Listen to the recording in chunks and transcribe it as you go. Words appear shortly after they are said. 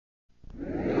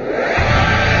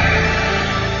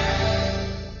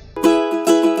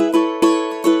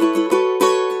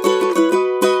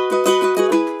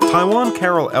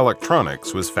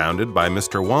Electronics was founded by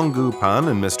Mr. Wang Gu Pan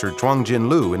and Mr. Zhuangjin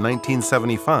Lu in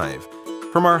 1975.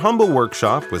 From our humble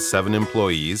workshop with 7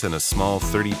 employees in a small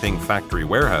 30-ping factory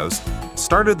warehouse,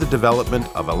 started the development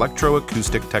of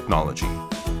electroacoustic technology.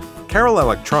 Carroll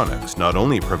Electronics not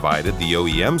only provided the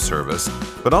OEM service,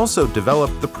 but also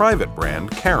developed the private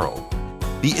brand Carroll.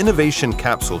 The innovation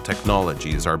capsule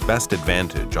technology is our best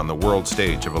advantage on the world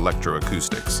stage of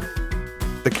electroacoustics.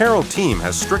 The Carroll team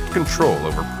has strict control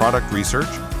over product research,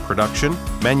 production,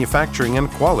 manufacturing, and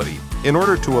quality in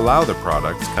order to allow the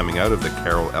products coming out of the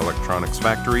Carroll Electronics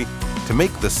factory to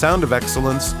make the sound of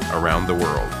excellence around the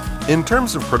world. In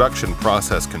terms of production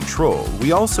process control,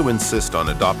 we also insist on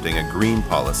adopting a green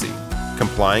policy,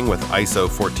 complying with ISO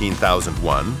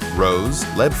 14001, RoHS,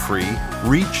 lead-free,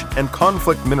 REACH, and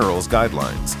conflict minerals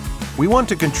guidelines. We want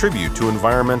to contribute to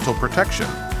environmental protection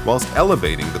whilst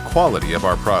elevating the quality of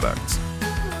our products.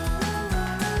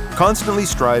 Constantly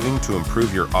striving to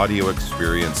improve your audio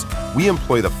experience, we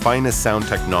employ the finest sound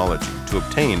technology to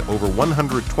obtain over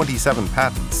 127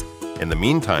 patents, in the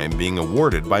meantime being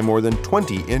awarded by more than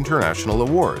 20 international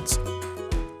awards.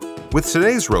 With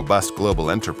today's robust global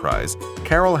enterprise,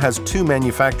 Carroll has 2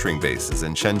 manufacturing bases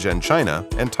in Shenzhen, China,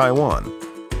 and Taiwan.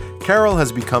 Carroll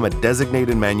has become a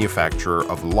designated manufacturer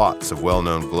of lots of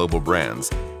well-known global brands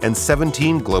and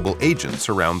 17 global agents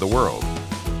around the world.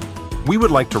 We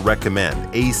would like to recommend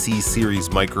AC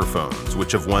Series microphones,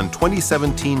 which have won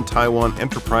 2017 Taiwan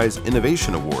Enterprise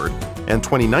Innovation Award and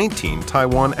 2019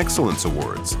 Taiwan Excellence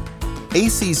Awards.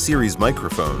 AC Series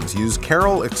microphones use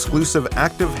Carroll exclusive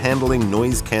active handling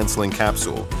noise cancelling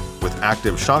capsule with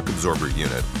active shock absorber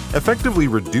unit, effectively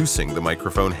reducing the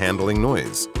microphone handling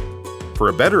noise. For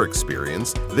a better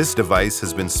experience, this device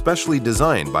has been specially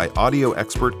designed by audio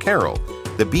expert Carroll,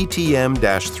 the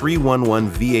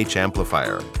BTM-311VH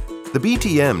amplifier. The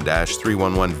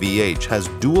BTM-311VH has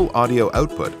dual audio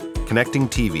output, connecting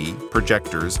TV,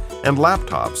 projectors, and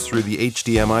laptops through the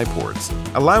HDMI ports,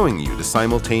 allowing you to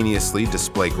simultaneously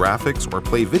display graphics or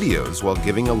play videos while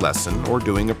giving a lesson or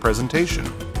doing a presentation.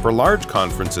 For large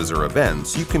conferences or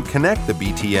events, you can connect the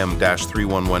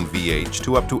BTM-311VH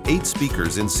to up to 8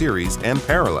 speakers in series and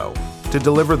parallel to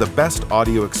deliver the best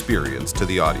audio experience to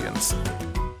the audience.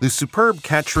 The superb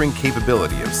capturing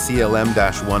capability of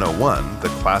CLM-101, the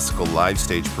classical live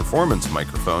stage performance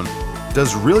microphone,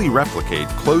 does really replicate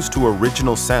close to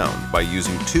original sound by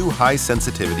using 2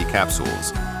 high-sensitivity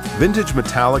capsules. Vintage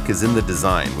metallic is in the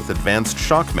design with advanced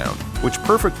shock mount, which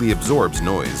perfectly absorbs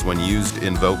noise when used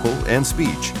in vocal and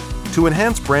speech. To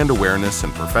enhance brand awareness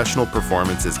and professional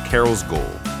performance is Carroll's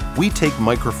goal. We take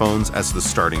microphones as the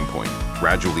starting point,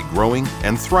 gradually growing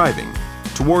and thriving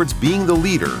towards being the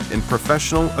leader in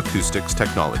professional acoustics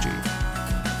technology.